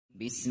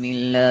بسم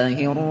الله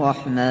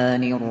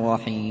الرحمن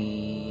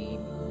الرحيم.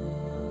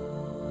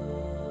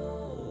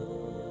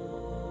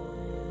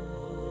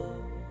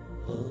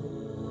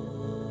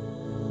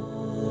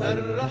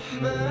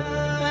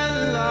 الرحمن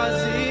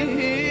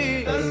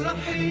العزيز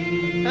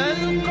الرحيم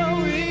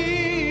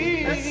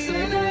القوي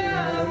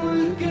السلام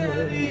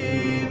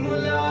الكريم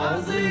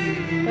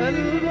العظيم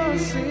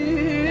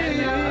البصير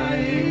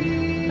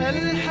العليم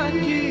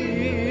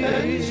الحكيم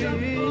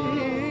الجبار.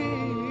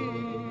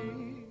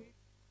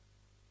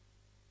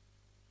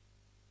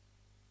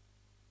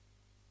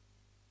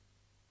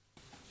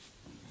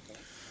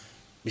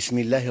 بسم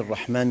الله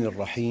الرحمن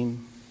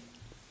الرحيم.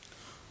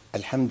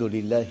 الحمد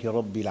لله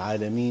رب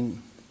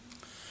العالمين،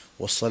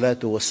 والصلاة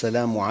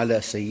والسلام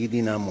على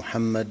سيدنا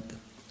محمد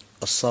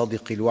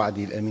الصادق الوعد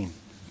الأمين.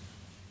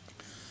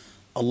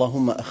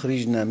 اللهم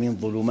أخرجنا من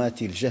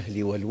ظلمات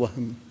الجهل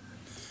والوهم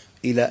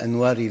إلى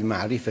أنوار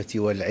المعرفة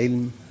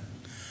والعلم،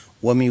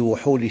 ومن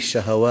وحول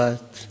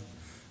الشهوات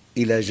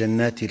إلى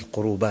جنات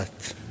القربات.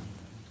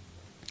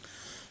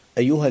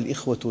 أيها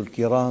الإخوة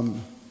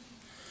الكرام،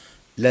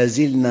 لا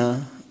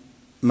زلنا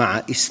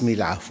مع اسم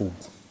العفو،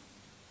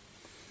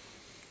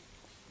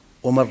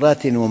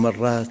 ومرات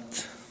ومرات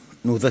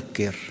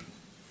نذكر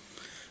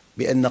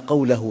بأن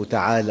قوله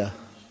تعالى: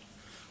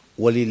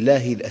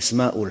 ولله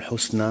الأسماء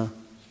الحسنى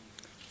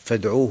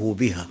فادعوه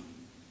بها،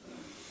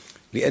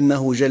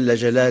 لأنه جل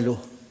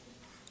جلاله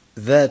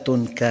ذات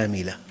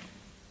كاملة،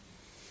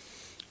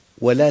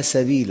 ولا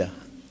سبيل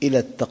إلى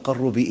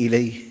التقرب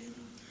إليه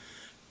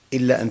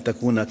إلا أن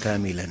تكون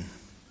كاملاً،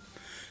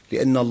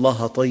 لأن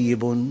الله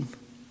طيب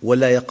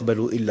ولا يقبل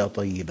إلا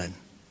طيباً.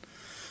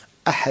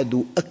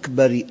 أحد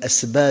أكبر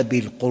أسباب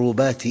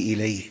القربات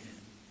إليه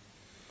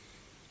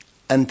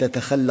أن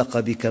تتخلق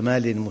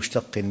بكمال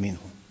مشتق منه،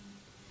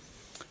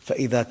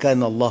 فإذا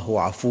كان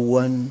الله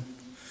عفواً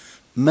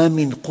ما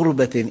من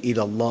قربة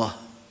إلى الله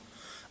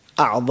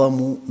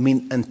أعظم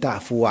من أن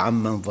تعفو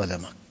عمن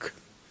ظلمك.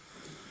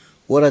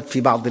 ورد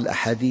في بعض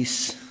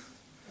الأحاديث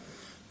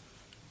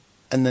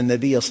أن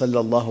النبي صلى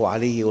الله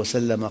عليه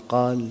وسلم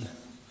قال: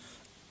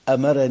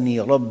 أمرني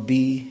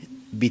ربي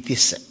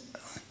ب9: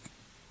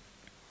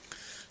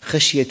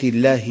 خشية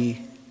الله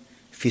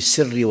في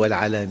السر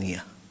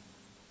والعلانية.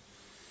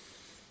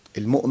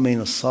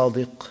 المؤمن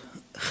الصادق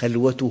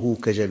خلوته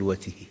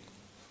كجلوته،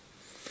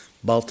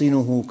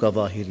 باطنه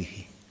كظاهره،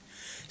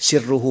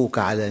 سره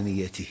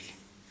كعلانيته.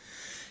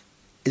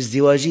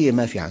 ازدواجية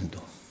ما في عنده،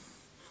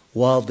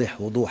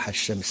 واضح وضوح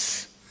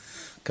الشمس،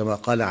 كما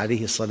قال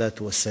عليه الصلاة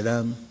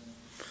والسلام،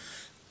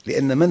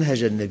 لأن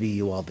منهج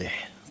النبي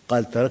واضح.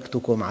 قال: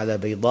 تركتكم على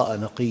بيضاء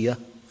نقية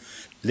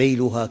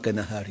ليلها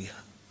كنهارها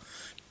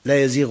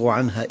لا يزيغ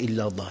عنها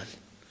إلا ضال.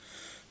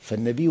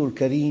 فالنبي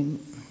الكريم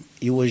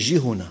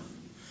يوجهنا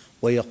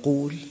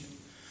ويقول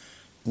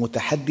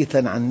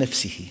متحدثاً عن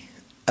نفسه: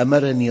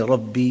 أمرني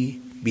ربي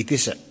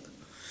ب9: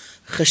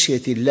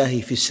 خشية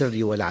الله في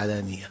السر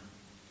والعلانية،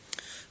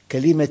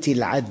 كلمة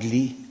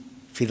العدل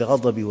في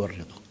الغضب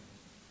والرضا،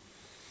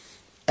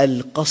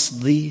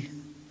 القصد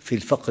في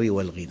الفقر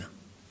والغنى.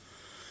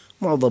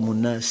 معظم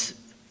الناس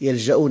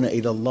يلجؤون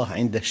إلى الله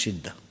عند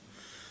الشدة،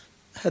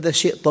 هذا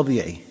شيء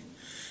طبيعي،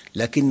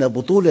 لكن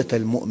بطولة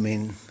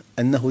المؤمن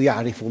أنه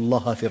يعرف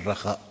الله في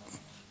الرخاء،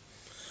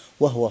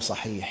 وهو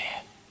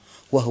صحيح،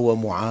 وهو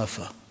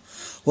معافى،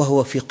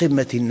 وهو في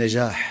قمة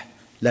النجاح،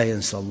 لا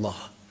ينسى الله.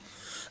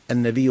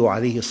 النبي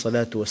عليه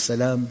الصلاة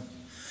والسلام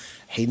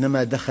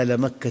حينما دخل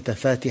مكة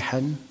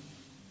فاتحاً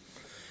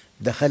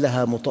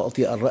دخلها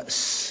مطأطئ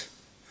الرأس،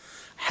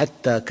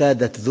 حتى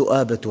كادت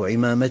ذؤابة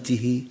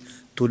عمامته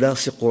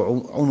تلاصق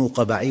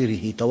عنق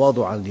بعيره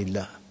تواضعاً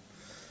لله.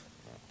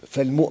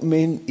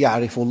 فالمؤمن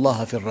يعرف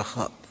الله في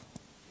الرخاء،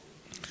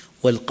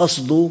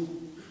 والقصد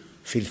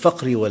في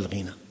الفقر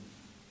والغنى.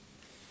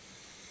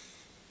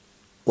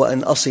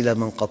 وأن أصل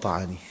من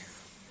قطعني،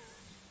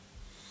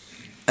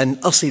 أن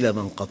أصل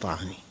من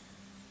قطعني،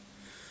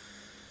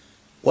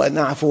 وأن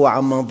أعفو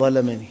عمن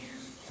ظلمني،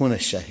 هنا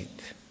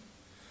الشاهد،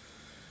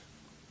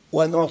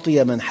 وأن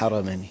أعطي من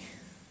حرمني.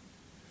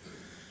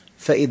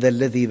 فإذا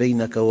الذي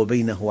بينك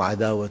وبينه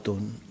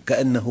عداوة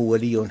كأنه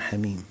ولي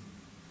حميم.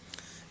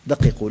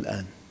 دققوا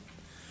الآن،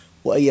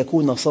 وأن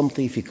يكون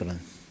صمتي فكراً،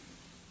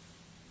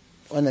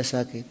 وأنا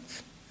ساكت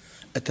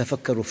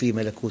أتفكر في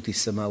ملكوت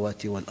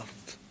السماوات والأرض،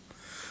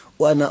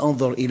 وأنا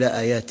أنظر إلى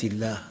آيات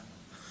الله،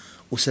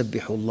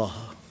 أسبح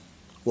الله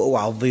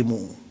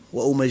وأعظمه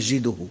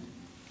وأمجده.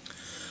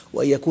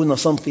 وأن يكون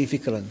صمتي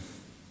فكراً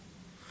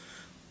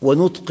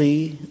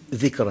ونطقي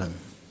ذكراً،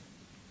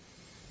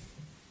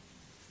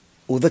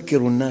 أذكر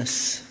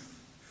الناس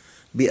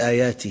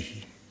بآياته،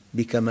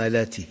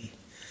 بكمالاته،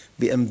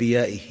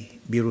 بأنبيائه،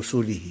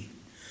 برسله،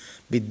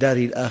 بالدار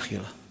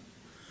الآخرة،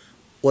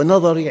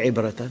 ونظري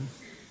عبرة.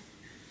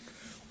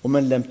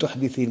 ومن لم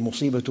تحدث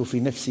المصيبة في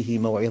نفسه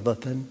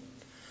موعظة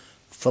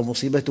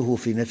فمصيبته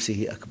في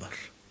نفسه أكبر.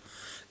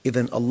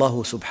 إذن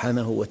الله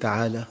سبحانه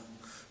وتعالى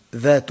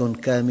ذات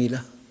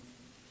كاملة،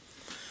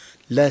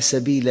 لا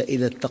سبيل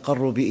إلى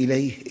التقرب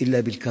إليه إلا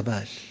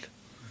بالكمال.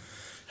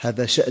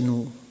 هذا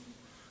شأن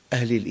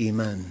أهل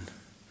الإيمان،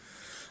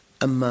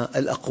 أما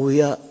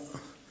الأقوياء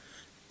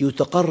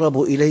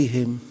يتقرب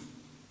إليهم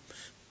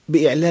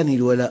بإعلان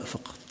الولاء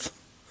فقط،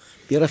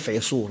 برفع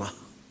صورة،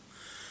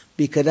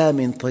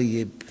 بكلام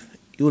طيب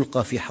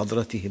يلقى في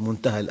حضرتهم،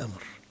 منتهى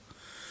الأمر.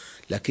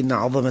 لكن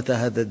عظمة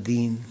هذا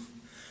الدين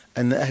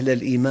أن أهل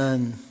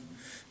الإيمان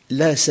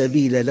لا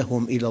سبيل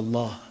لهم إلى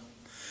الله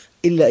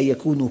إلا أن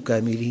يكونوا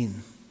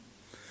كاملين.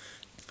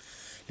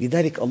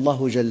 لذلك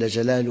الله جل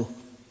جلاله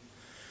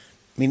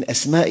من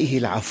أسمائه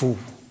العفو.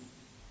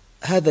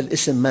 هذا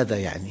الاسم ماذا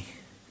يعني؟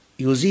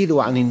 يزيل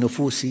عن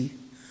النفوس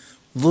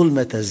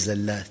ظلمة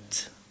الزلات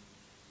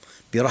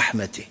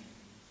برحمته،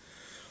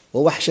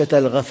 ووحشة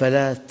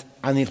الغفلات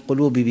عن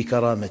القلوب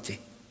بكرامته.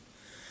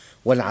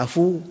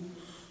 والعفو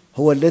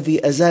هو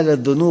الذي أزال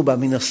الذنوب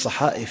من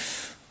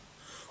الصحائف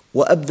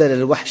وأبدل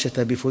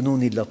الوحشة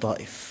بفنون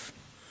اللطائف.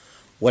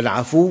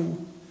 والعفو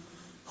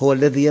هو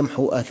الذي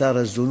يمحو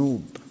آثار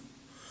الذنوب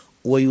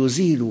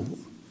ويزيل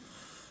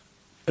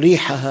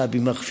ريحها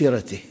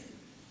بمغفرته.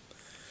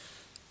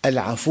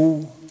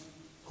 العفو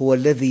هو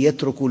الذي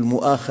يترك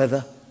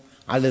المؤاخذة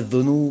على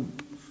الذنوب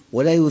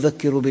ولا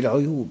يذكر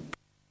بالعيوب.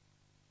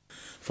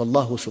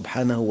 فالله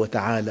سبحانه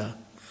وتعالى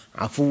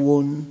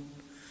عفو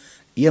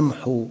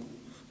يمحو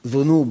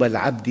ذنوب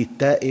العبد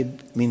التائب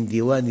من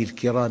ديوان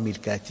الكرام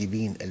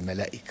الكاتبين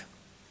الملائكة،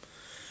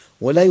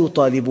 ولا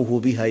يطالبه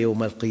بها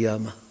يوم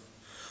القيامة،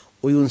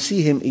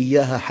 وينسيهم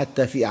إياها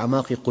حتى في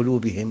أعماق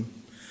قلوبهم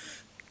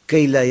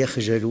كي لا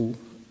يخجلوا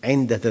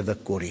عند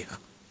تذكرها.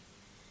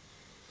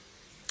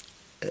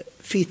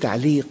 في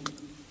تعليق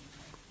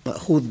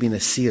مأخوذ من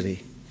السيرة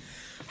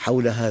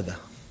حول هذا.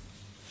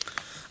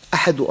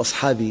 أحد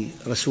أصحاب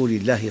رسول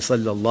الله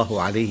صلى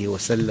الله عليه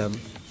وسلم،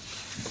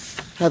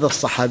 هذا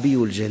الصحابي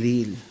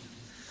الجليل،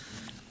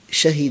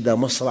 شهد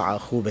مصرع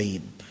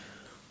خبيب.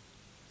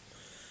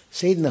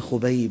 سيدنا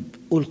خبيب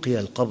ألقي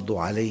القبض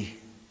عليه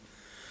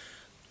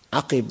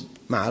عقب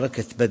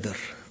معركة بدر،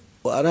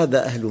 وأراد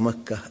أهل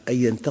مكة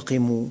أن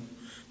ينتقموا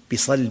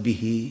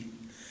بصلبه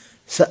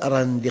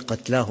ثأرا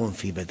لقتلاهم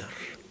في بدر،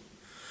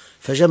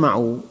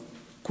 فجمعوا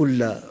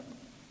كل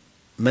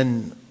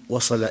من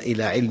وصل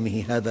إلى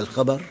علمه هذا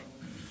الخبر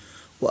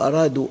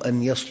وأرادوا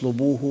أن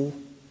يصلبوه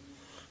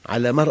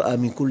على مرأى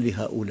من كل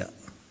هؤلاء.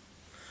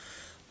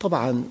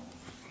 طبعا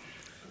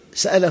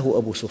سأله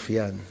أبو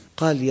سفيان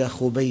قال: يا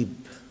خبيب،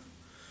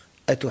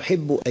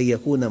 أتحب أن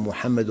يكون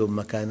محمد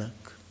مكانك؟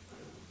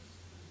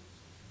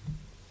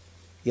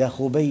 يا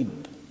خبيب،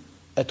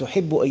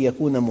 أتحب أن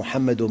يكون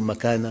محمد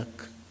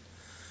مكانك؟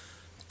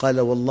 قال: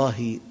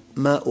 والله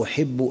ما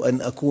أحب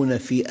أن أكون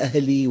في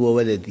أهلي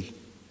وولدي،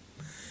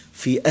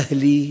 في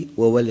أهلي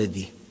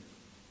وولدي،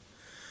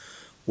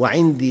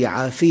 وعندي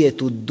عافية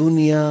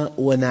الدنيا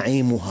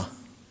ونعيمها.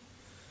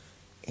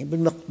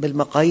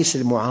 بالمقاييس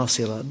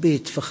المعاصرة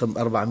بيت فخم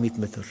 400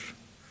 متر،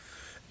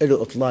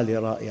 له إطلالة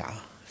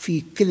رائعة،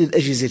 في كل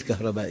الأجهزة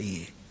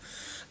الكهربائية،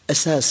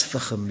 أساس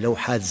فخم،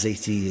 لوحات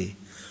زيتية،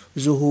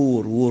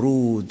 زهور،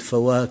 ورود،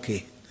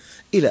 فواكه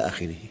إلى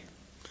آخره.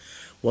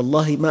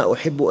 والله ما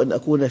أحب أن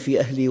أكون في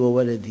أهلي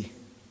وولدي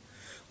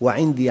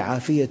وعندي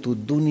عافية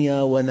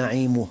الدنيا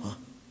ونعيمها،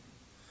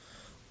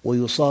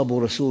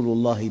 ويصاب رسول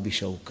الله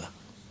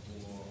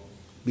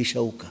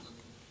بشوكة.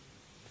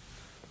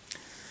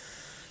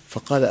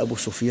 فقال أبو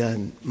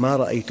سفيان: ما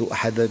رأيت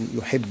أحدا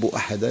يحب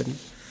أحدا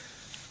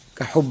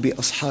كحب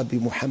أصحاب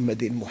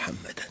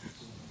محمدا.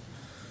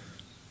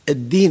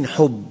 الدين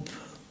حب.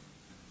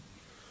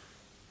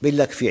 يقول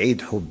لك في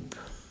عيد حب.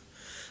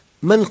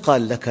 من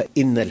قال لك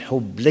إن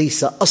الحب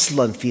ليس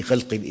أصلاً في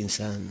خلق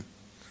الإنسان؟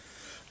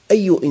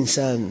 أي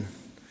إنسان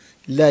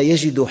لا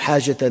يجد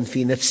حاجة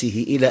في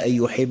نفسه إلى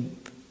أن يحب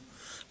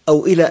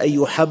أو إلى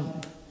أن يحب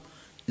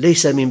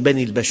ليس من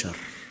بني البشر،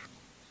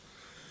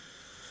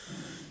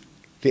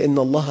 لأن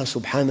الله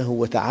سبحانه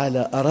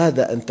وتعالى أراد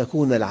أن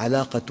تكون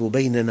العلاقة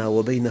بيننا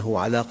وبينه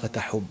علاقة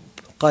حب،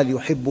 قال: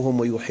 يحبهم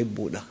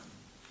ويحبونه.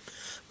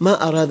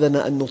 ما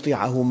أرادنا أن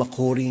نطيعه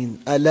مقهورين،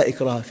 قال: لا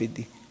إكراه في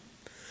الدين.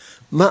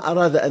 ما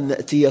أراد أن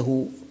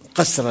نأتيه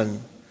قسراً،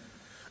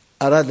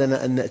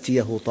 أرادنا أن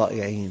نأتيه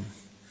طائعين،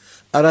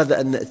 أراد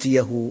أن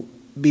نأتيه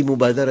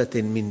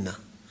بمبادرة منا،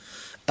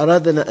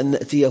 أرادنا أن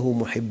نأتيه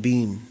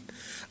محبين.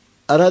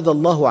 أراد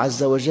الله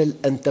عز وجل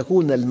أن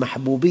تكون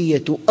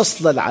المحبوبية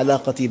أصل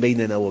العلاقة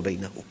بيننا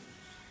وبينه،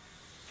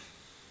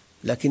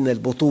 لكن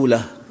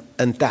البطولة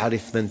أن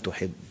تعرف من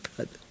تحب.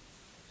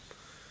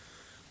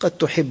 قد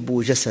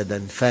تحب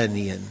جسداً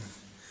فانياً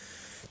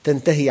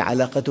تنتهي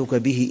علاقتك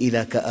به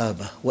إلى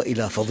كآبة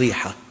وإلى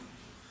فضيحة،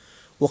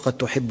 وقد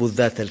تحب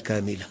الذات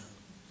الكاملة.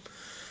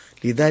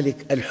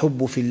 لذلك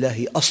الحب في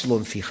الله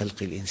أصل في خلق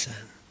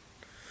الإنسان.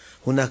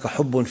 هناك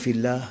حب في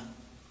الله،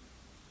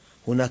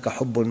 هناك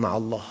حب مع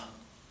الله،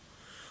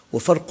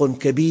 وفرق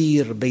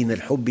كبير بين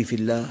الحب في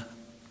الله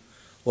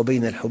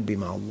وبين الحب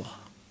مع الله.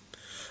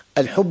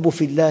 الحب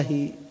في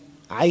الله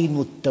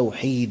عين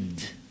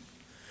التوحيد،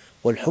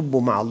 والحب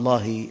مع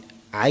الله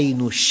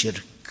عين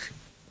الشرك.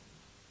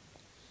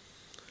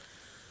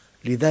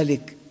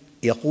 لذلك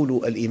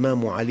يقول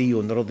الإمام علي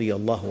رضي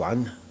الله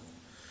عنه: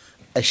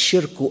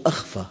 الشرك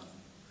أخفى،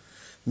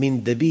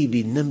 من دبيب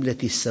النملة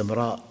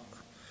السمراء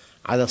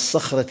على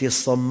الصخرة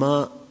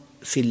الصماء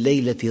في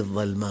الليلة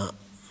الظلماء.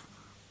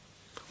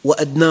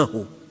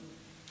 وأدناه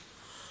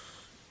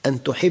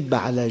أن تحب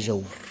على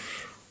جور،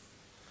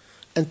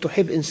 أن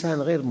تحب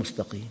إنسان غير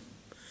مستقيم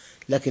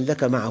لكن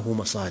لك معه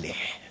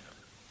مصالح،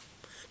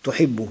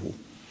 تحبه،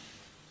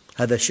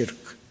 هذا شرك.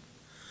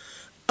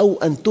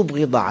 أو أن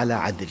تبغض على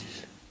عدل،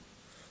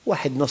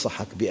 واحد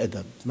نصحك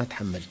بأدب ما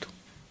تحملته،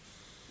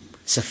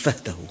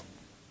 سفهته،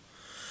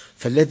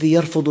 فالذي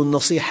يرفض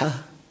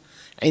النصيحة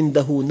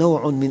عنده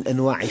نوع من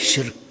أنواع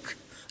الشرك،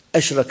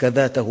 أشرك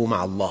ذاته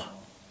مع الله،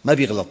 ما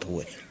بيغلط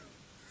هو.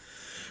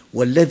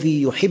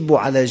 والذي يحب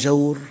على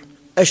جور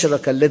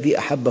أشرك الذي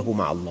أحبه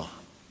مع الله.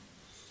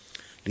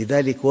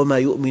 لذلك وما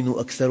يؤمن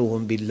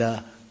أكثرهم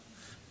بالله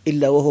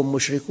إلا وهم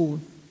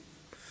مشركون،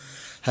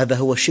 هذا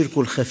هو الشرك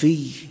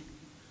الخفي.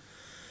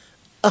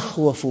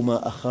 أخوف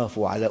ما أخاف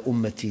على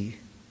أمتي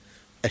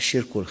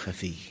الشرك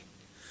الخفي.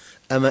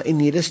 أما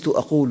إني لست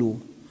أقول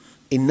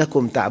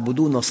إنكم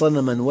تعبدون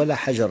صنما ولا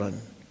حجرا،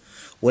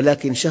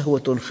 ولكن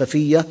شهوة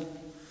خفية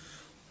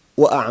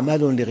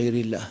وأعمال لغير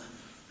الله.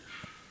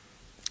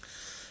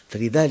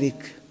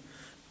 فلذلك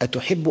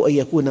أتحب أن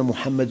يكون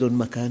محمد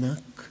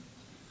مكانك؟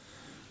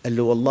 قال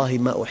له والله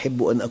ما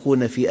أحب أن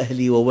أكون في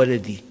أهلي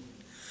وولدي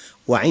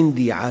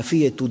وعندي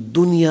عافية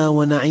الدنيا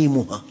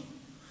ونعيمها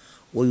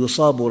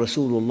ويصاب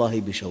رسول الله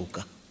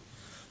بشوكة.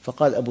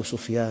 فقال أبو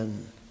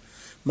سفيان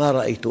ما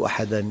رأيت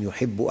أحدا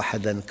يحب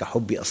أحدا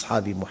كحب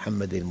أصحاب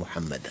محمد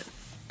محمدا.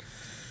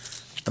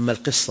 أما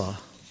القصة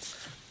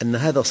أن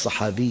هذا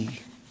الصحابي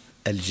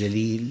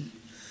الجليل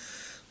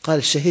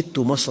قال شهدت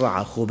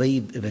مصرع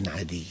خبيب بن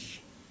عدي.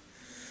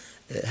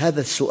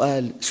 هذا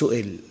السؤال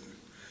سئل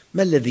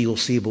ما الذي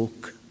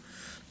يصيبك؟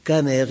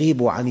 كان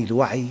يغيب عن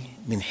الوعي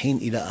من حين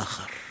إلى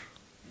آخر،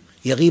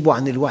 يغيب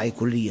عن الوعي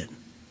كليا.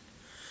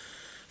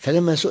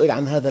 فلما سئل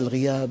عن هذا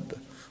الغياب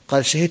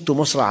قال شهدت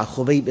مصرع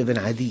خبيب بن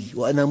عدي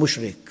وأنا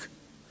مشرك،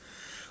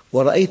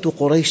 ورأيت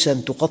قريشا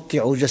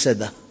تقطع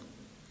جسده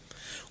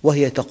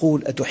وهي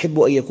تقول أتحب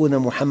أن يكون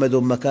محمد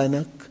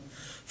مكانك؟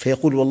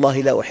 فيقول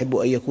والله لا أحب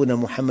أن يكون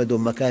محمد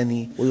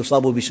مكاني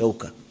ويصاب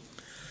بشوكة.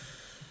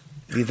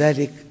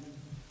 لذلك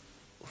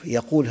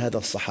يقول هذا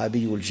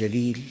الصحابي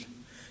الجليل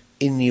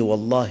إني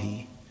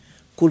والله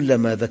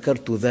كلما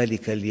ذكرت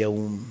ذلك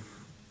اليوم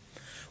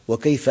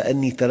وكيف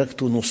أني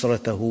تركت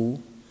نصرته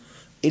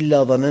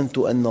إلا ظننت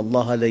أن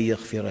الله لن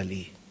يغفر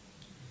لي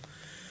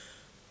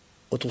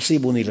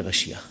وتصيبني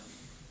الغشية.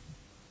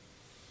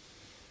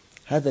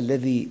 هذا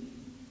الذي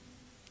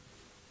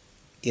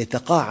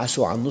يتقاعس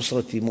عن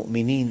نصرة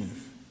مؤمنين،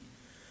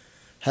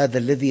 هذا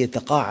الذي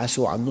يتقاعس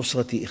عن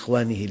نصرة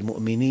إخوانه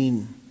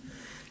المؤمنين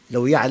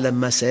لو يعلم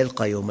ما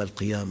سيلقى يوم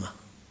القيامة.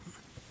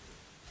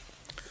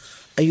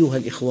 أيها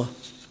الإخوة،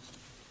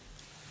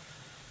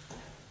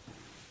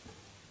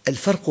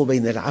 الفرق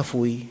بين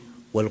العفو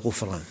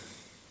والغفران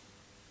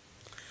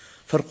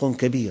فرق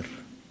كبير.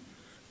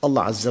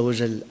 الله عز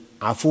وجل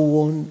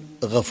عفو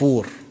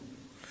غفور،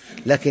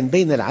 لكن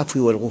بين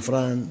العفو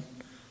والغفران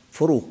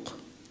فروق.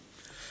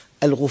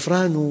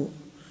 الغفران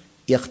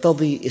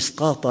يقتضي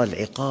إسقاط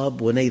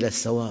العقاب ونيل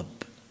الثواب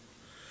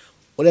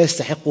ولا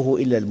يستحقه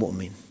إلا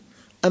المؤمن،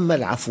 أما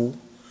العفو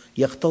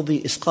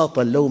يقتضي إسقاط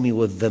اللوم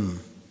والذم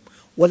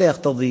ولا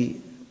يقتضي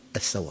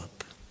الثواب.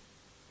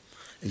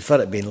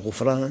 الفرق بين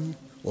الغفران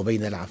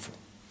وبين العفو: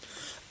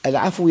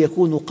 العفو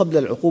يكون قبل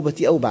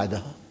العقوبة أو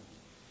بعدها،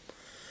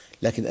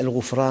 لكن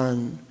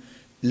الغفران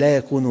لا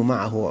يكون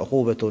معه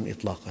عقوبة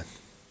إطلاقاً.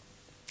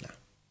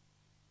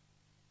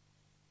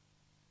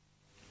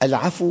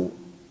 العفو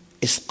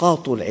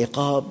إسقاط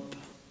العقاب،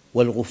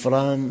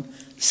 والغفران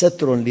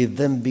ستر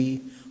للذنب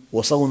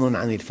وصون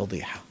عن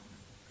الفضيحة.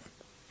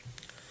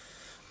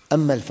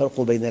 أما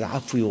الفرق بين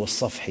العفو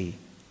والصفح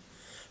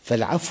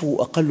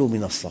فالعفو أقل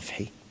من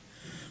الصفح،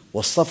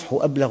 والصفح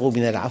أبلغ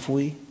من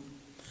العفو،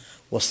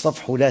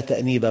 والصفح لا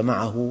تأنيب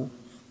معه،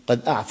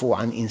 قد أعفو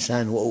عن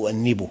إنسان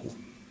وأؤنبه.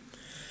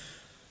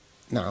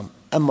 نعم،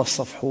 أما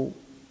الصفح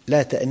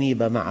لا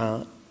تأنيب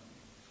مع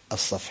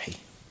الصفح.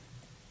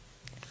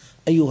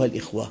 أيها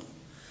الإخوة،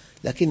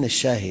 لكن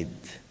الشاهد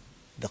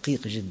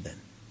دقيق جدا.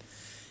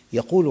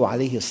 يقول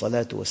عليه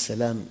الصلاة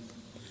والسلام: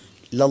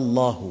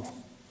 لله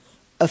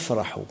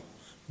أفرح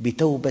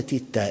بتوبة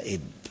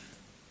التائب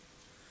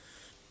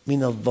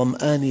من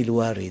الظمآن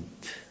الوارد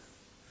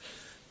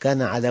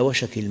كان على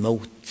وشك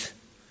الموت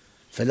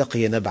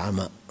فلقي نبع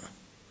ماء،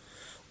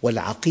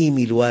 والعقيم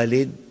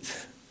الوالد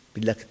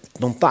يقول لك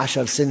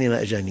 18 سنة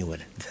ما أجاني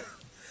ولد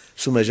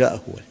ثم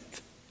جاءه ولد،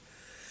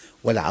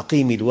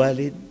 والعقيم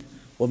الوالد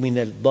ومن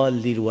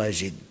الضال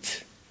الواجد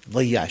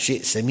ضيع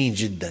شيء ثمين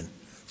جدا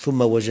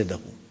ثم وجده.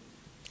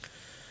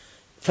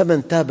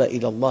 فمن تاب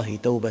إلى الله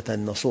توبة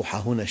نصوحة،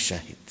 هنا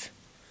الشاهد،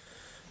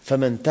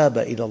 فمن تاب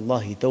إلى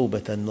الله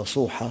توبة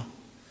نصوحة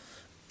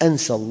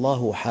أنسى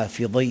الله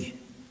حافظيه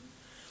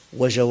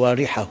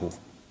وجوارحه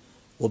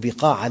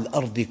وبقاع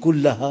الأرض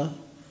كلها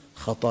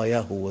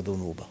خطاياه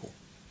وذنوبه.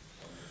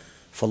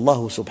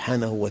 فالله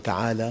سبحانه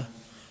وتعالى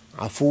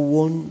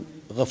عفو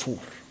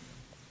غفور.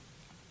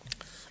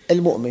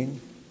 المؤمن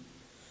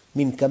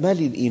من كمال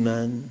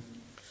الإيمان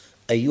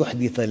أن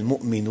يحدث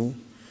المؤمن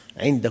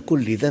عند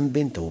كل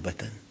ذنب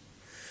توبة،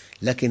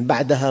 لكن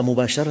بعدها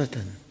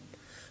مباشرة،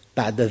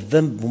 بعد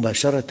الذنب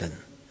مباشرة.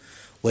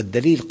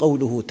 والدليل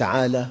قوله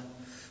تعالى: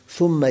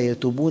 ثم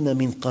يتوبون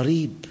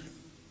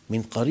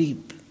من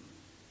قريب.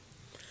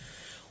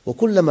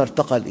 وكلما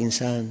ارتقى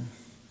الإنسان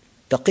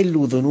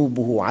تقل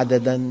ذنوبه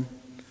عدداً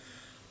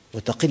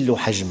وتقل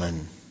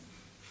حجماً،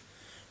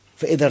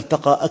 فإذا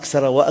ارتقى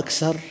أكثر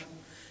وأكثر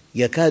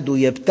يكاد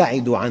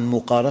يبتعد عن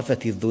مقارفة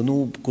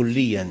الذنوب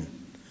كلياً،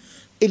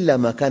 إلا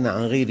ما كان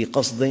عن غير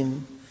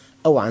قصد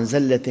أو عن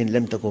زلة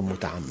لم تكن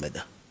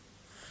متعمدة.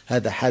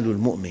 هذا حال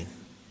المؤمن.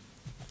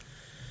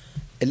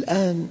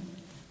 الآن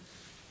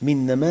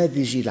من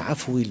نماذج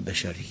العفو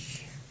البشري.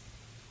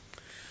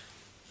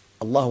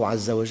 الله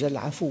عز وجل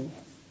عفو،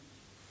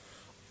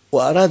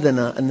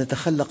 وأرادنا أن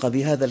نتخلق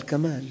بهذا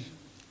الكمال.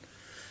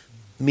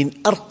 من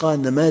أرقى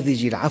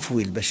نماذج العفو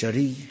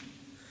البشري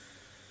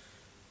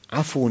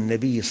عفو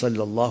النبي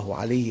صلى الله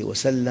عليه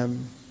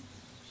وسلم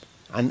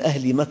عن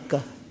أهل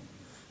مكة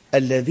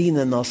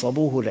الذين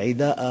ناصبوه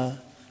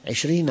العداء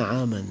 20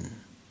 عاماً،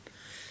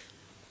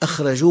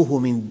 أخرجوه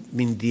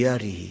من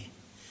دياره،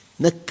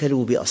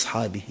 نكلوا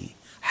بأصحابه،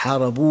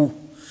 حاربوه،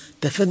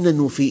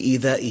 تفننوا في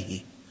إيذائه،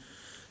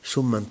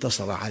 ثم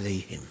انتصر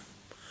عليهم.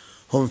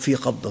 هم في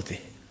قبضته،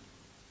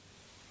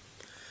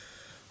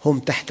 هم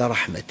تحت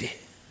رحمته،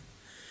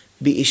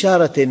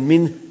 بإشارة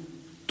منه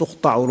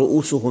تقطع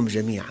رؤوسهم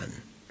جميعاً،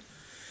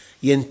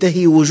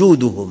 ينتهي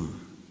وجودهم.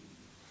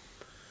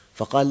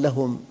 فقال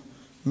لهم: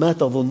 ما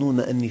تظنون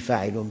أني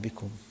فاعل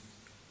بكم؟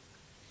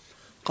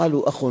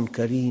 قالوا: أخ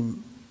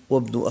كريم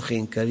وابن أخ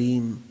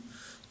كريم.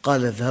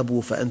 قال: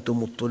 اذهبوا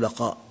فأنتم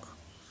الطلقاء.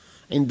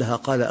 عندها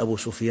قال أبو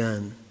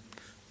سفيان: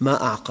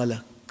 ما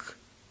أعقلك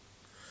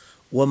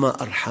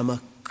وما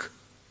أرحمك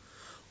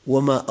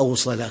وما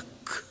أوصلك.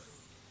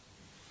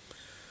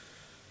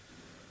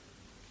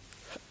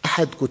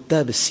 أحد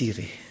كتاب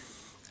السيرة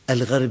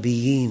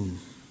الغربيين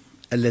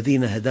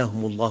الذين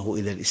هداهم الله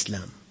إلى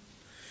الإسلام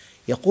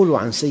يقول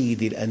عن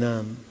سيد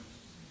الأنام: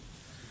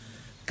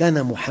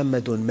 كان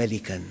محمد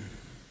ملكاً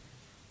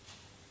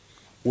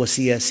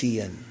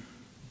وسياسياً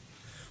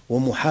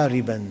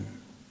ومحارباً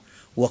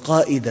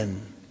وقائداً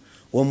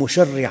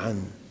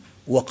ومشرعاً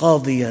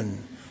وقاضياً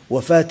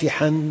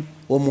وفاتحاً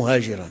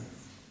ومهاجراً.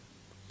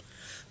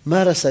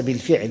 مارس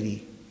بالفعل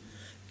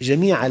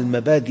جميع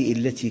المبادئ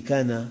التي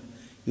كان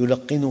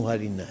يلقنها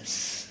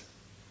للناس،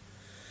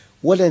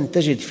 ولن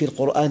تجد في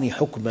القرآن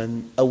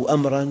حكماً أو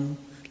أمراً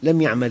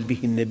لم يعمل به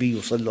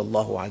النبي صلى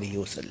الله عليه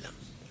وسلم،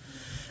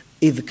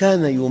 إذ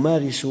كان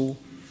يمارس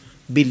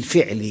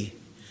بالفعل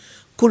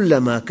كل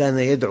ما كان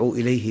يدعو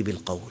إليه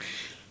بالقول.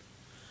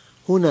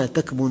 هنا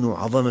تكمن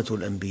عظمة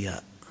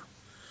الأنبياء،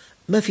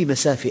 ما في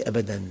مسافة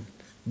أبداً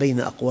بين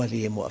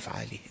أقوالهم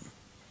وأفعالهم.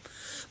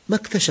 ما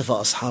اكتشف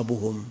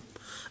أصحابهم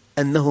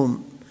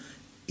أنهم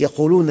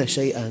يقولون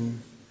شيئاً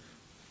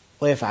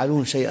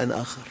ويفعلون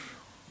شيئاً آخر.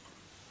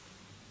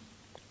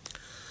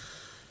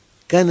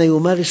 كان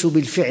يمارس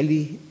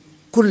بالفعل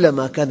كل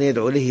ما كان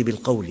يدعو إليه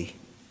بالقول.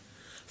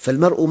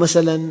 فالمرء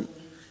مثلاً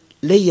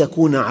لن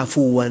يكون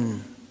عفواً،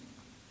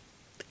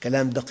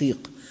 كلام دقيق،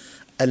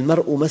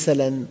 المرء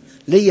مثلاً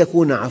لن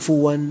يكون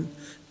عفواً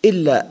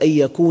إلا أن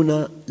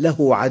يكون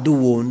له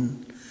عدو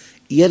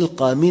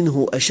يلقى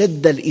منه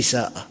أشد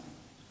الإساءة،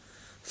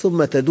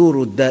 ثم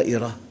تدور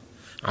الدائرة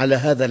على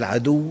هذا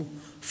العدو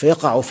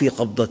فيقع في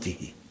قبضته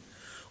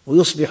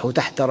ويصبح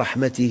تحت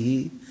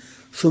رحمته،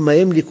 ثم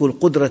يملك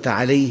القدرة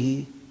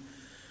عليه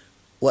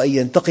وأن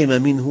ينتقم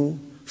منه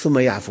ثم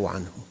يعفو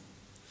عنه.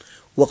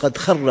 وقد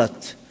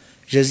خرت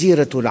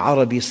جزيرة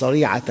العرب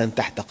صريعة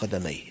تحت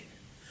قدميه،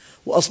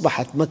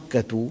 وأصبحت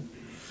مكة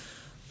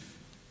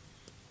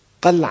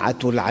قلعة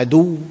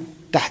العدو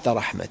تحت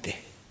رحمته،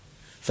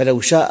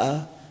 فلو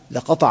شاء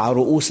لقطع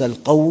رؤوس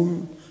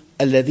القوم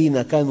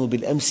الذين كانوا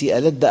بالأمس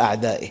ألد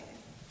أعدائه،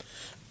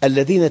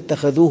 الذين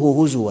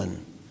اتخذوه هزواً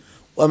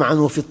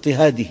وأمعنوا في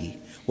اضطهاده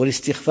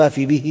والاستخفاف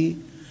به،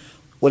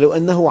 ولو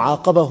أنه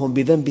عاقبهم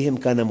بذنبهم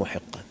كان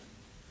محقاً.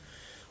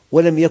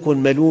 ولم يكن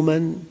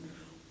ملوماً،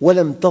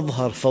 ولم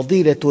تظهر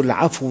فضيلة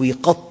العفو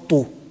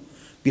قط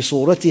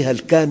بصورتها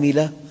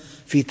الكاملة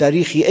في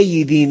تاريخ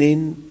أي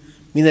دين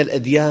من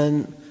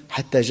الأديان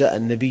حتى جاء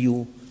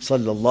النبي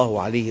صلى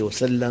الله عليه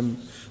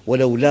وسلم،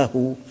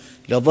 ولولاه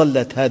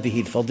لظلت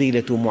هذه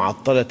الفضيلة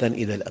معطلة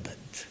إلى الأبد.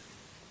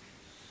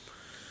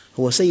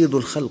 هو سيد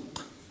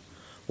الخلق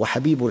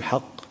وحبيب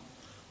الحق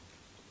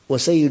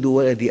وسيد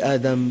ولد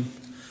آدم،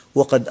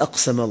 وقد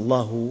أقسم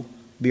الله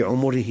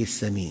بعمره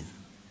الثمين.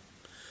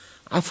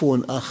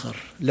 عفو آخر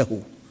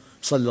له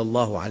صلى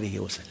الله عليه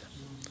وسلم.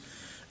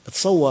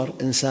 تصور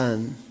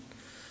إنسان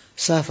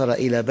سافر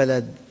إلى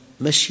بلد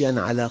مشياً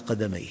على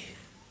قدميه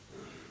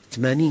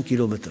 80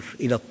 كيلومتر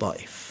إلى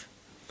الطائف،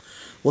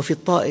 وفي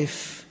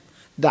الطائف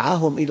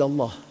دعاهم إلى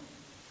الله،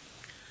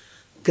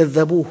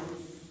 كذبوه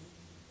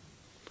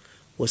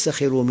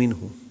وسخروا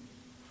منه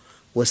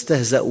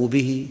واستهزأوا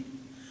به،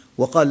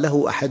 وقال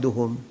له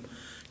أحدهم: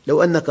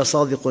 لو أنك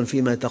صادق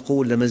فيما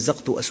تقول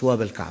لمزقت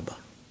أسواب الكعبة.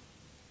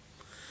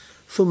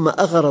 ثم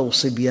أغروا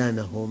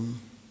صبيانهم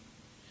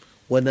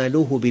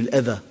ونالوه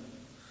بالأذى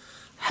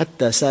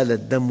حتى سال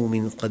الدم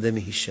من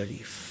قدمه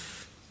الشريف،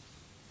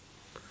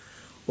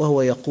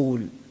 وهو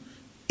يقول: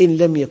 إن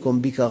لم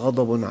يكن بك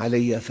غضب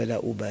علي فلا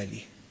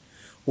أبالي،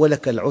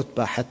 ولك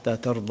العتبى حتى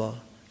ترضى،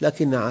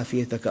 لكن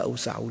عافيتك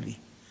أوسع لي.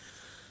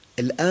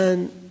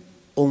 الآن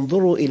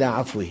انظروا إلى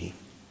عفوه،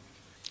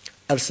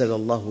 أرسل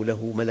الله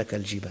له ملك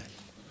الجبال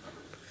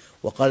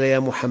وقال: يا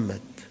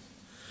محمد،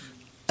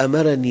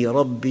 أمرني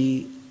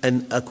ربي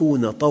أن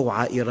أكون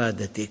طوع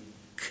إرادتك،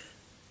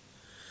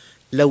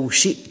 لو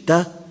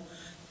شئت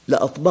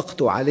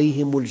لأطبقت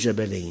عليهم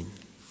الجبلين.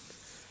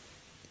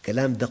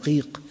 كلام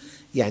دقيق،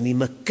 يعني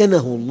مكنه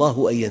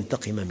الله أن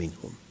ينتقم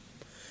منهم.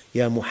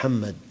 يا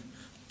محمد،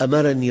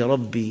 أمرني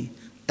ربي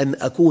أن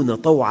أكون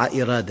طوع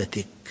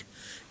إرادتك،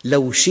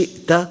 لو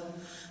شئت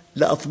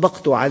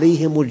لأطبقت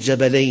عليهم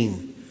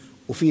الجبلين،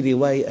 وفي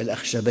رواية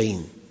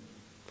الأخشبين.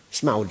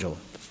 اسمعوا الجواب.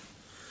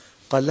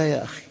 قال: لا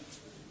يا أخي،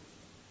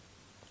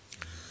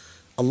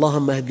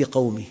 اللهم اهد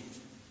قومي،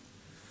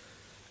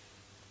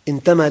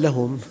 انتمى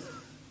لهم،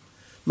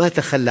 ما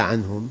تخلى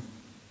عنهم.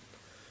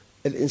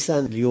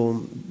 الإنسان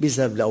اليوم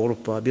يذهب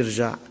لأوروبا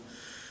يرجع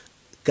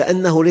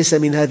كأنه ليس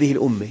من هذه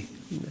الأمة،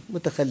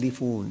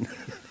 متخلفون.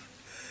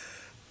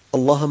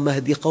 اللهم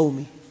اهد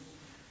قومي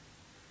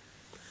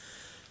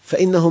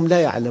فإنهم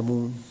لا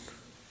يعلمون.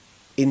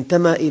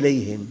 انتمى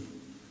إليهم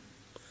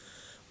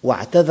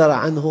واعتذر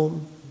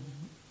عنهم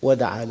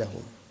ودعا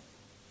لهم،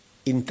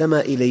 انتمى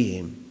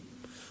إليهم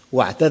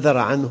واعتذر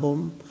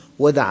عنهم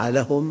ودعا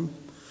لهم،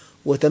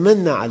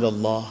 وتمنى على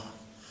الله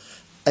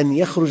أن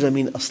يخرج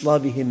من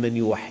أصلابهم من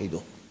يوحده،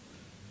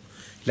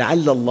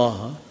 لعل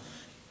الله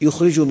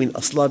يخرج من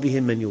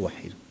أصلابهم من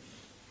يوحده.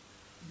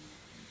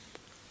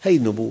 هذه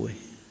النبوة،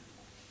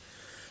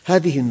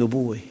 هذه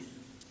النبوة.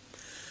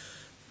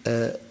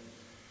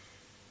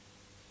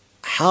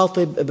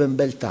 حاطب ابن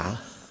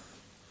بلتعة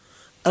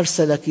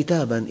أرسل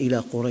كتابا إلى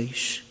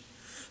قريش: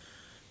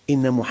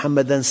 إن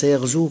محمدا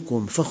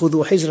سيغزوكم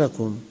فخذوا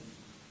حذركم.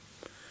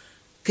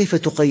 كيف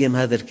تقيم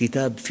هذا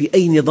الكتاب في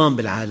أي نظام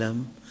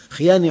بالعالم؟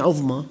 خيانة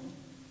عظمى،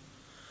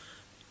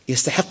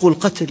 يستحق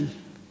القتل.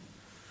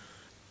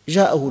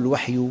 جاءه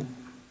الوحي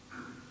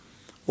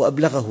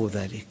وأبلغه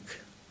ذلك،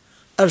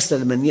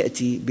 أرسل من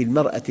يأتي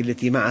بالمرأة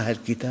التي معها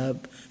الكتاب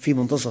في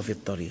منتصف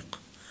الطريق،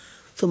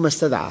 ثم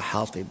استدعى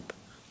حاطب.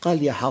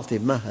 قال: يا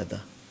حاطب، ما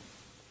هذا؟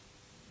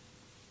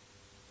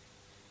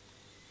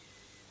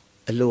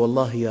 قال له: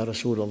 والله يا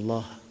رسول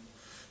الله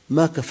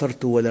ما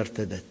كفرت ولا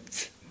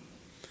ارتدت.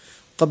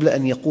 قبل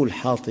أن يقول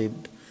حاطب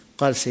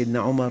قال سيدنا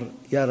عمر: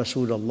 يا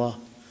رسول الله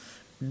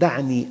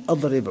دعني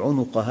أضرب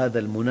عنق هذا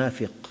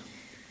المنافق.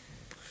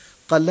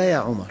 قال: لا يا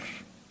عمر،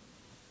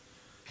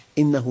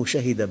 إنه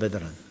شهد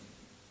بدرا.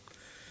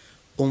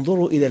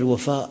 انظروا إلى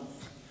الوفاء،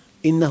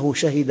 إنه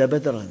شهد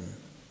بدرا.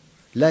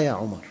 لا يا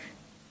عمر.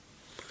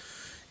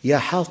 يا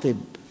حاطب،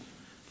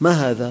 ما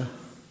هذا؟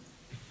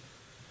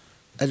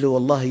 قال له: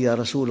 والله يا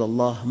رسول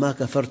الله ما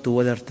كفرت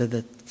ولا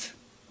ارتدت،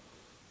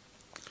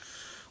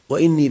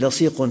 وإني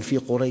لصيق في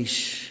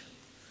قريش،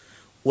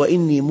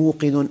 وإني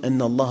موقن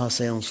أن الله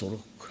سينصرك.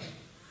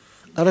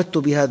 أردت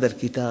بهذا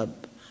الكتاب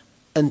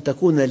أن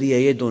تكون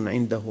لي يد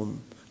عندهم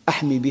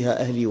أحمي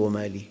بها أهلي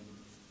ومالي.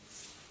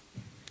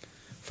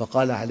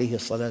 فقال عليه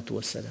الصلاة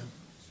والسلام: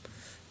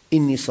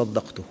 إني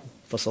صدقته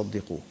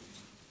فصدقوه،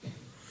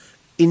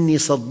 إني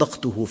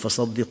صدقته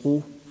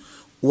فصدقوه،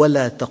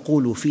 ولا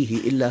تقولوا فيه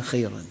إلا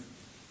خيرا.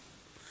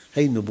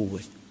 هذه النبوة.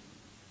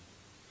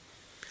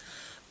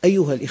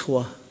 أيها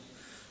الإخوة،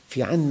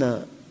 في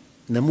عندنا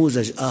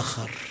نموذج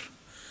آخر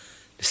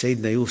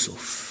لسيدنا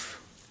يوسف.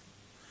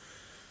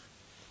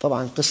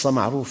 طبعا قصة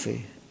معروفة،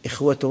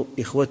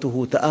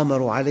 إخوته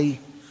تآمروا عليه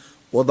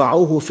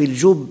وضعوه في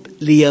الجب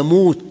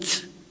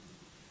ليموت.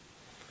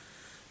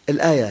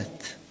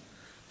 الآيات: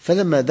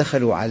 فلما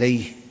دخلوا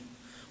عليه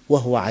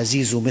وهو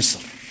عزيز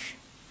مصر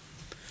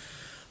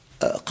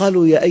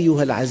قالوا: يا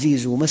أيها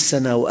العزيز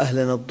مسنا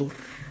وأهلنا الضر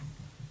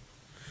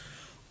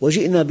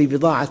وجئنا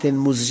ببضاعة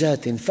مزجاة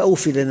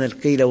فأوف لنا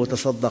الكيل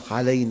وتصدق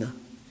علينا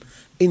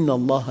إن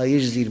الله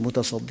يجزي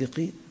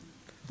المتصدقين.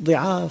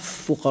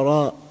 ضعاف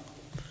فقراء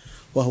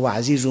وهو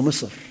عزيز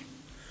مصر.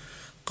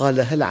 قال: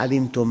 هل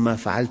علمتم ما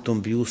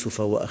فعلتم بيوسف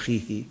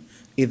وأخيه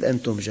إذ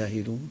أنتم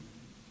جاهلون؟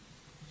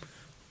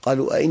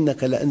 قالوا: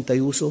 أئنك لأنت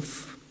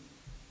يوسف؟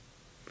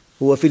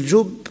 هو في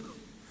الجب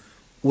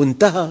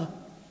وانتهى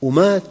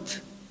ومات.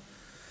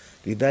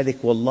 لذلك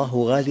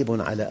والله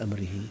غالب على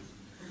أمره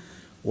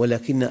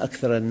ولكن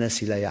أكثر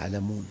الناس لا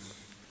يعلمون.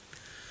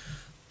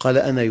 قال: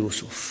 أنا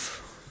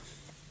يوسف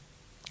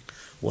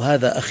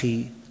وهذا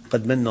أخي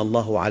قد من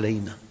الله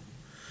علينا،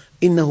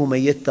 إنه من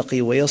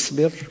يتقي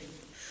ويصبر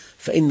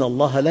فإن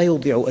الله لا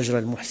يضيع أجر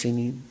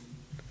المحسنين.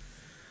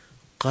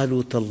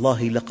 قالوا: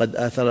 تالله لقد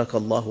آثرك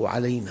الله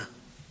علينا،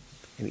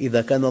 يعني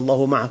إذا كان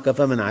الله معك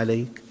فمن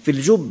عليك؟ في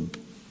الجب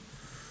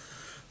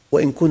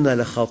وإن كنا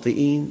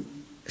لخاطئين.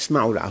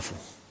 اسمعوا العفو.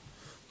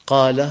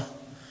 قال: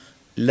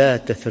 لا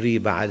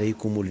تثريب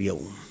عليكم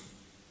اليوم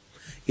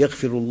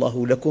يغفر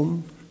الله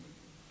لكم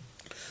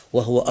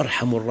وهو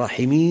أرحم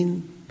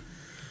الراحمين.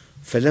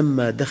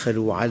 فلما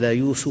دخلوا على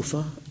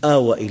يوسف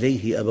آوى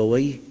إليه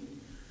أبويه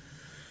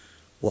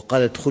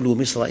وقال ادخلوا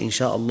مصر إن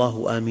شاء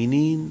الله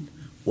آمنين،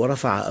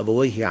 ورفع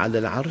أبويه على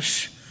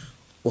العرش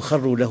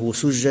وخروا له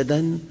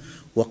سجدا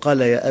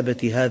وقال يا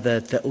أبت هذا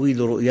تأويل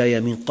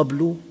رؤياي من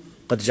قبل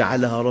قد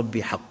جعلها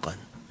ربي حقا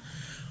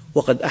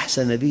وقد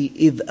أحسن بي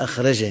إذ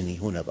أخرجني.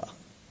 هنا بقى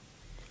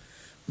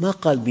ما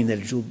قال من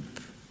الجب،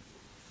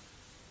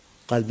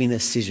 قال من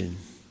السجن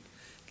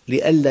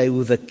لئلا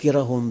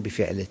يذكرهم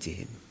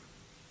بفعلتهم.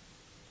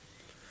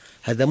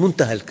 هذا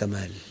منتهى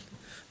الكمال،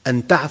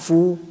 أن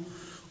تعفو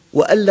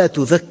وألا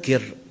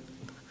تذكر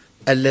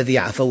الذي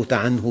عفوت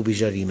عنه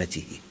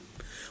بجريمته.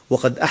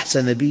 وقد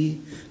أحسن بي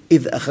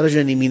إذ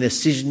أخرجني من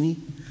السجن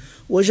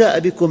وجاء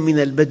بكم من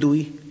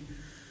البدو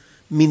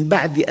من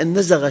بعد أن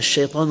نزغ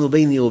الشيطان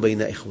بيني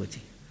وبين إخوتي.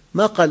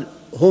 ما قال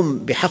هم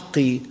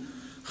بحقي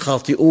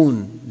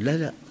خاطئون،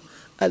 لا،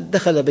 قال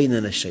دخل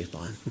بيننا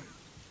الشيطان.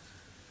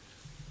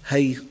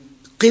 هي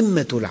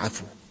قمة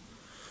العفو،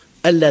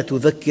 ألا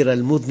تذكر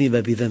المذنب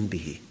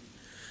بذنبه،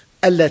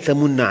 ألا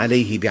تمن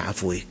عليه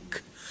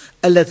بعفوك،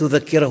 ألا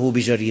تذكره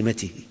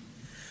بجريمته.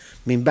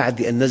 من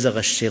بعد أن نزغ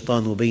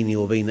الشيطان بيني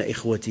وبين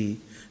إخوتي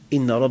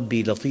إن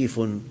ربي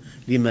لطيف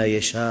لما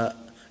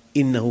يشاء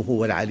إنه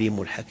هو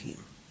العليم الحكيم.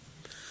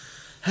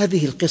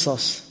 هذه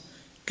القصص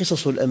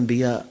قصص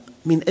الأنبياء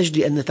من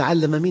أجل أن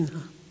نتعلم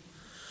منها.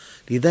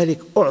 لذلك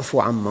اعف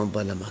عمن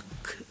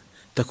ظلمك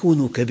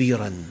تكون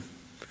كبيراً،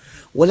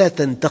 ولا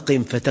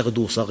تنتقم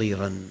فتغدو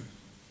صغيراً.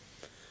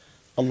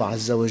 الله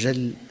عز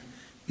وجل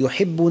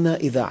يحبنا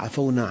إذا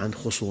عفونا عن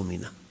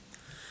خصومنا،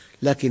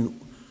 لكن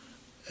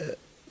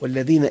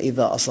والذين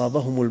إذا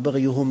أصابهم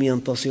البغي هم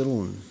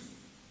ينتصرون،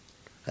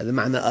 هذا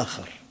معنى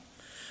آخر.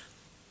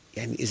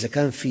 يعني إذا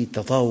كان في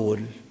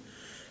تطاول،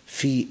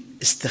 في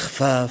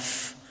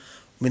استخفاف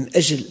من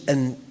أجل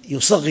أن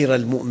يصغر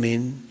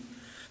المؤمن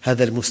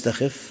هذا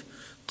المستخف،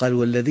 قال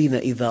والذين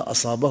إذا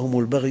أصابهم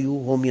البغي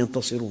هم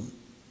ينتصرون.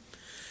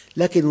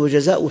 لكن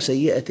وجزاء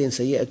سيئة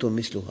سيئة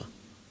مثلها.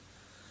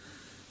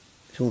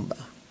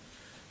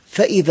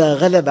 فإذا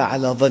غلب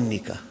على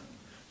ظنك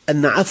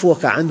أن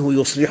عفوك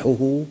عنه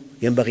يصلحه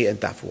ينبغي أن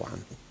تعفو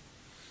عنه.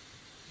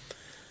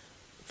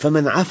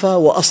 فمن عفا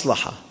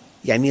وأصلح،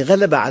 يعني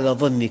غلب على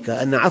ظنك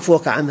أن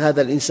عفوك عن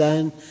هذا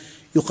الإنسان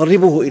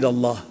يقربه إلى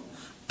الله.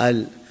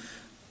 قال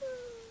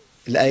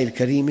الآية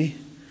الكريمة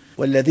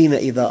والذين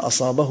إذا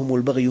أصابهم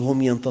البغي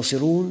هم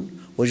ينتصرون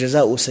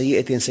وجزاء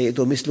سيئة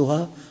سيئة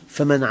مثلها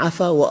فمن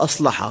عفا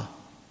وأصلح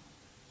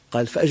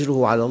قال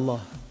فأجره على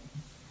الله،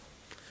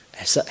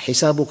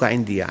 حسابك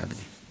عندي يا عبدي.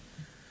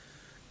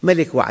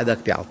 ملك وعدك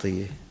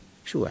بعطية،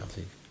 شو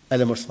يعطيك؟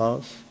 قلم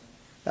رصاص؟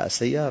 لا،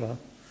 سيارة،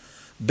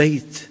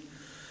 بيت.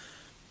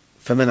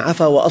 فمن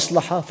عفا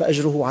وأصلح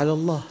فأجره على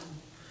الله.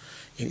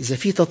 يعني إذا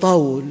في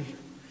تطاول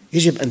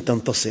يجب أن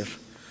تنتصر،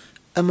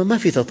 أما ما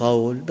في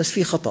تطاول بس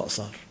في خطأ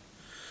صار،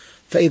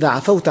 فإذا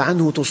عفوت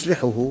عنه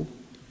تصلحه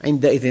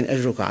عندئذ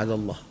أجرك على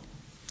الله.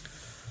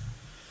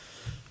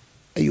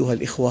 أيها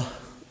الإخوة،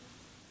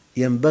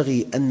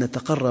 ينبغي أن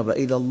نتقرب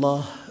إلى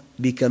الله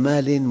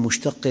بكمال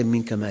مشتق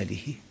من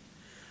كماله.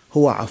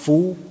 هو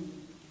عفو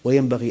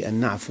وينبغي أن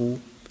نعفو،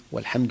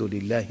 والحمد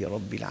لله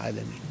رب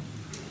العالمين.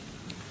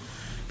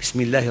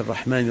 بسم الله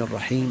الرحمن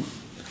الرحيم.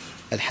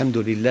 الحمد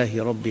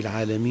لله رب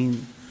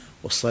العالمين،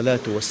 والصلاة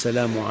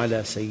والسلام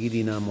على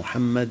سيدنا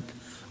محمد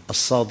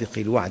الصادق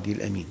الوعد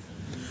الأمين.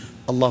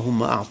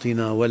 اللهم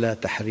أعطنا ولا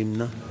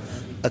تحرمنا،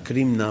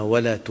 أكرمنا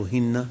ولا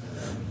تهنا،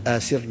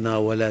 آسرنا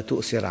ولا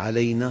تؤسر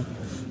علينا،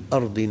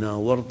 أرضنا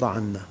وارض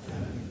عنا.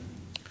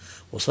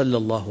 وصلى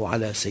الله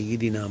على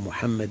سيدنا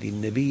محمد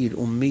النبي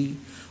الأمي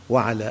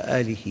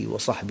وعلى آله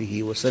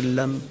وصحبه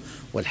وسلم،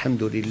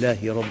 والحمد لله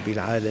رب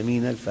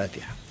العالمين.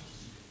 الفاتحة.